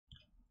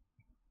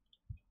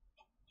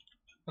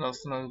Hello,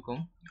 Assalamualaikum.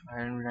 I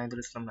am Vinayadul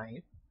Islam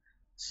Nair.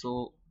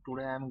 So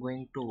today I am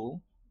going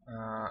to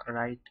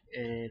write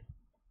a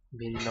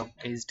Verilog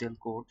HDL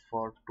code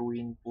for two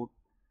input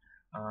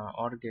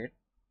OR gate.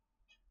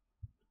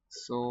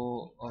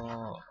 So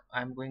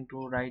I am going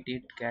to write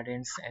it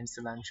Cadence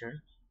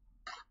NCLauncher.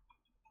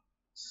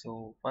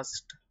 So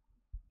first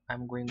I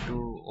am going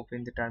to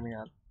open the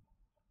terminal.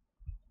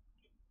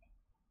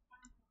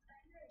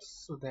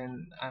 So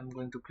then I am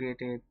going to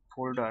create a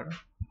folder.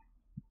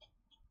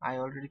 I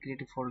already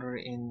created a folder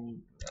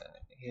in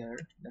here.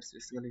 That's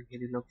basically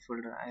Verilog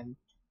folder. I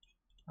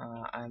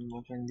am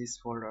opening this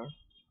folder.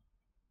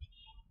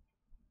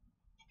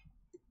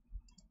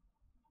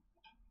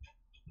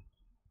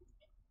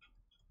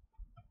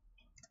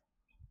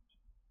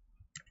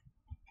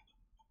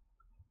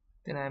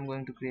 Then I am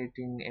going to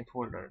creating a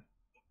folder.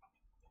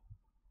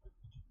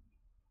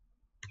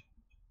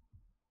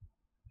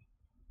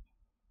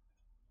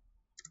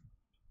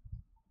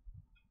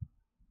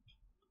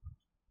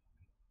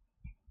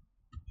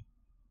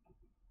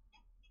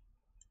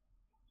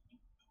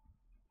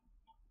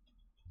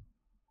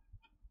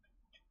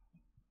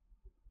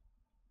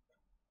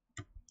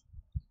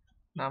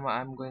 Now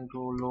I'm going to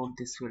load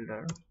this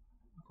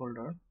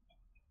folder,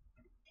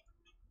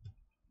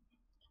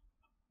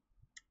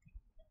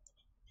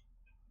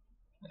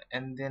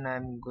 and then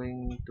I'm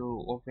going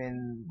to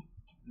open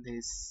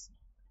this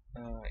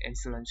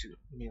NCLaunch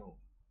new.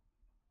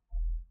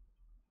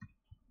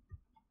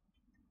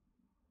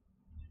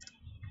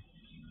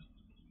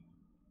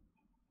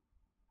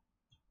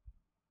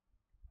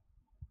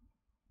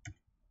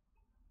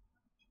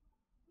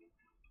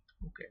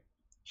 Okay,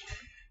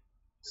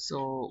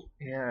 so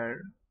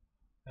here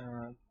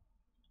uh,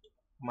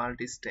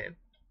 multi-step,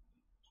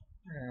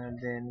 and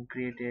then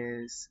create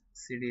a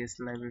CDS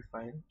library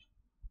file.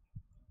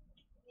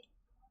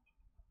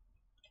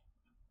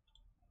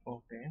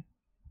 Okay,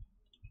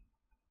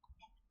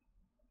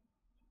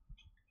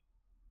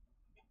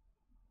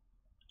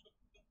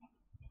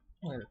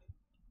 well,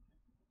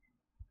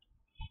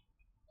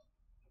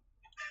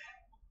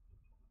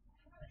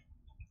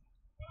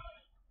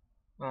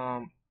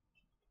 um,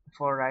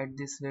 for write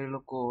this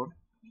Verilog code,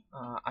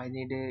 I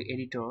need a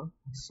editor,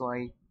 so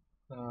I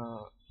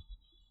uh,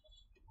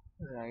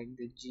 write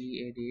the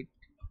gedit.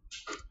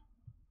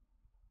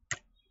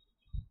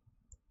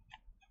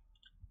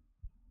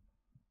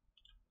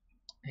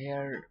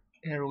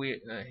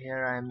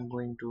 Here I'm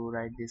going to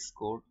write this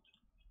code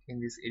in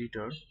this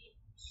editor.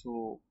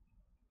 So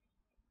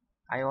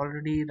I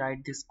already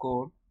write this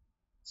code,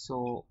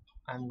 so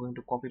I'm going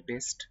to copy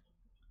paste.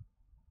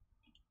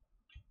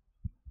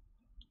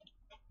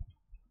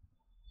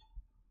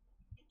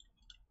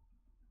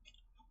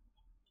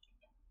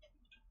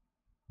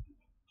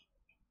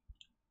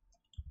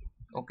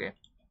 Okay,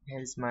 here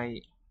is my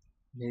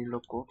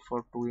Verilog code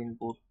for two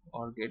input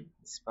OR gate.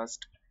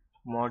 First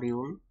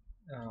module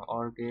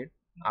OR gate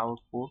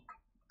output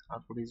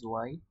is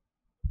Y,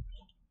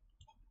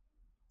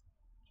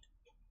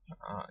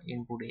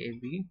 input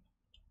AB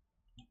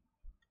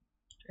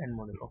and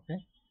module.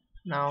 Okay,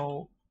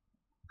 now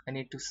I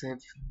need to save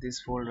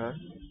this folder.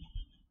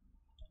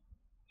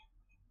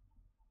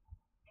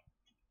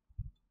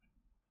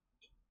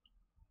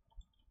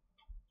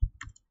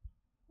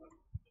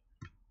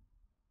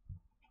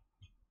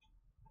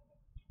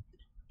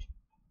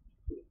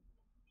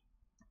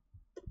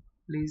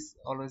 Please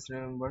always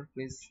remember,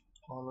 please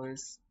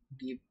always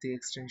give the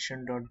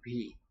extension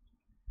 .v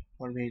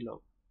for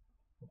Verilog.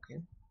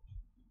 Okay,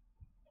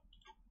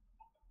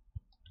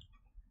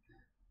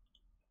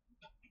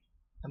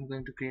 I'm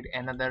going to create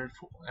another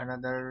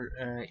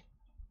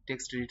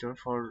text editor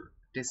for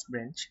test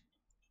branch.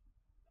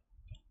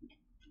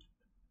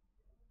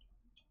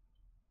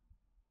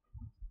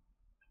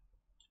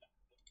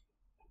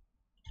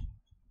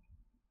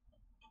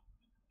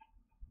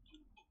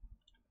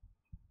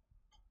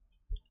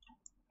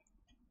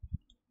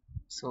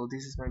 So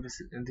this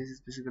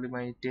is basically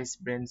my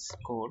test branch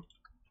code.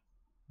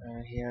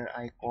 Here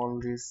I call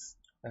this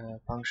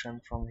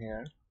function from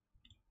here,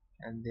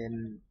 and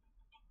then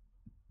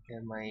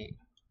here my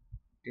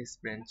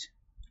test branch.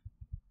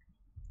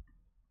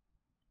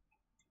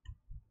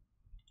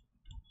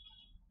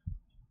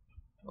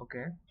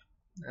 Okay,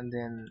 and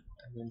then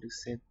I'm going to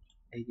set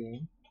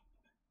again.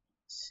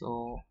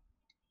 So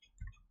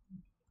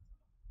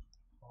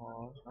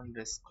or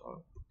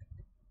underscore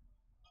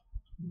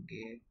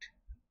get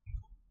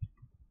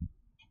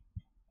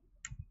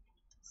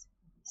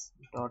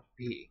dot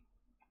p.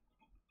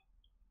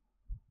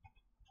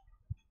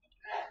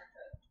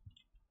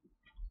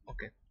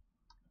 Okay,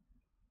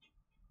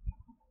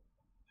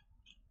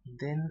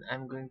 then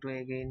I'm going to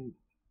again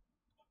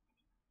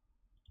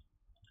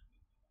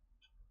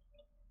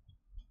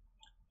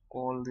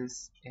call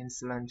this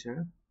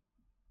NCLauncher.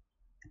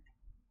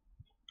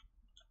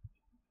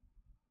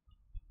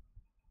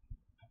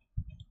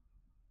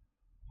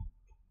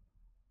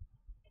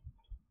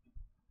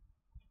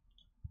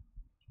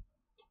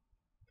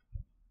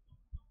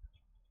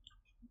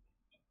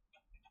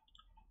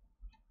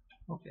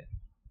 Okay,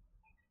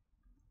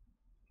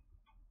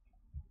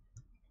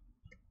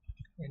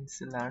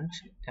 NCLaunch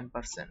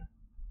ampersand.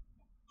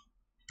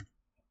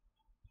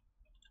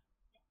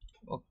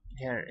 Okay,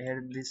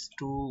 here these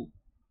two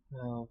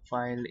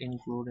file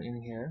include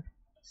in here,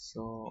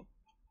 so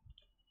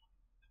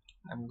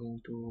I'm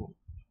going to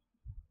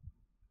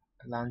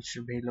launch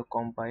Verilog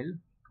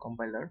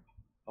compiler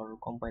or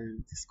compile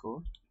this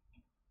code.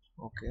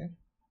 Okay,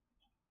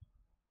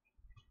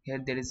 here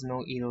there is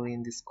no error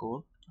in this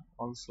code.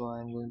 Also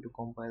I'm going to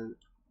compile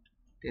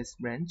test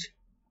branch.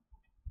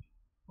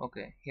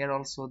 Okay, here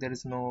also there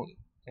is no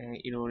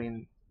error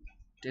in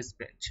test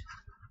branch.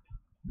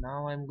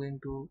 Now I'm going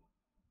to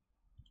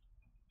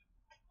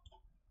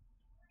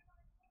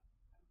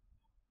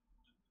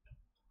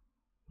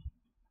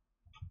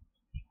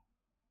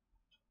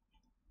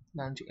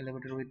launch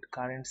elevator with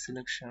current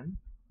selection.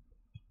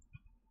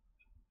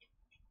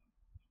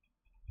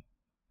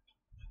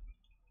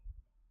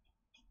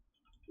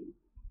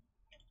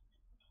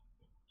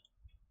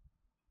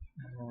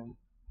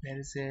 There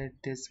is a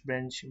test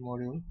branch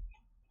module.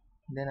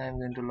 Then I'm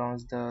going to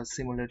launch the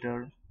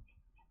simulator.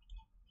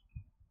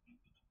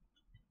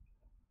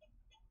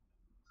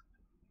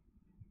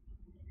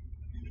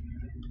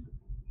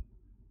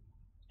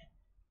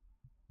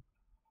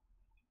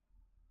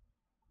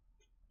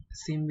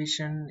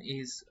 SimVision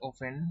is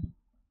open.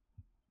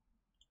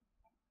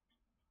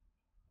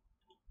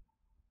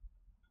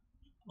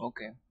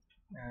 Okay,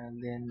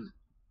 and then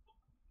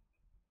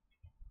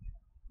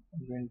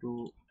I'm going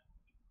to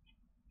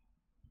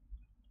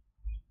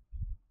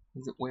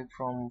the web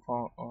from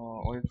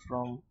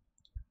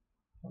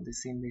the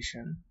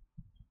SimVision.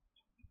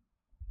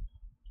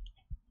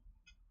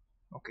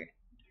 Okay,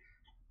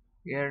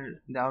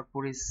 here the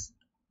output is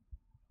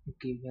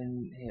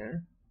given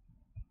here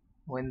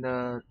when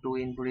the two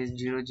input is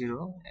 0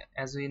 0.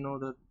 As we know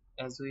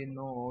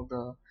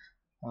the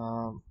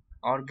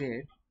OR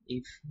gate,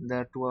 if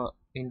the two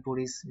input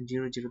is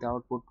 0 0, the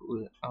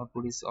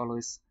output is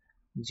always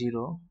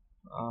 0.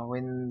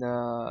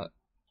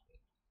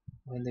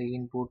 When the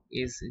input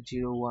is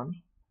 0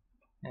 1,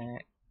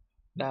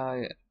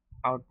 the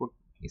output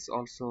is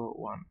also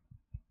 1,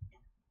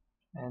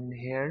 and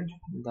here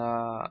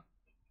the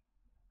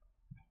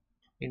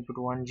input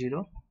 1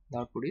 0, the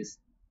output is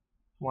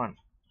 1,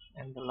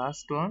 and the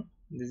last one,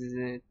 this is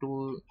a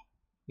 2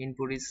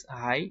 input is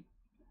high,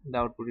 the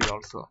output is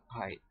also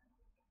high.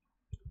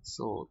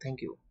 So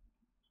thank you.